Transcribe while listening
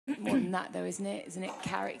more than that, though, isn't it? Isn't it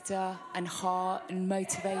character and heart and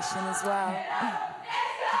motivation as well?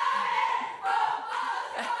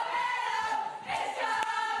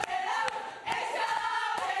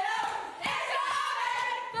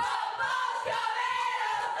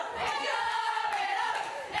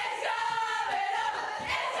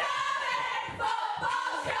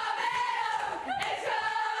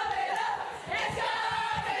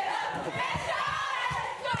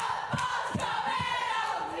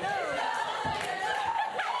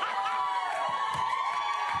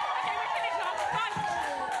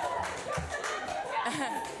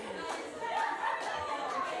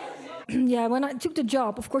 Yeah, when I took the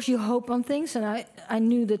job, of course you hope on things, and I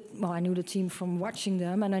knew that. Well, I knew the team from watching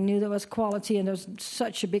them, and I knew there was quality and there was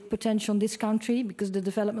such a big potential in this country because the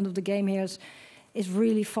development of the game here is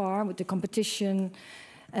really far with the competition,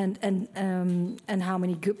 and how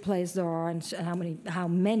many good players there are, and how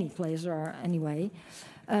many players there are anyway.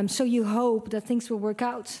 So you hope that things will work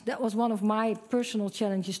out. That was one of my personal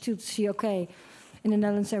challenges too, to see. Okay, in the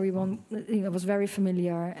Netherlands, everyone was very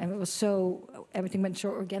familiar, and everything went so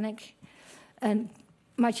organic. And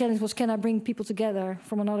my challenge was, can I bring people together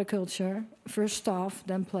from another culture, first staff,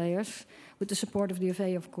 then players, with the support of the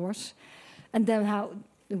FA, of course. And then how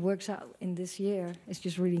it works out in this year is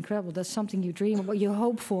just really incredible. That's something you dream of, what you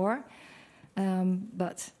hope for.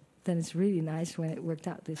 But then it's really nice when it worked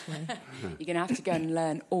out this way. You're going to have to go and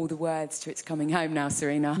learn all the words to It's Coming Home now,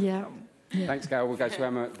 Serena. Yeah. Thanks, Gail. We'll go to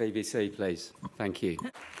Emma at BBC, please. Thank you.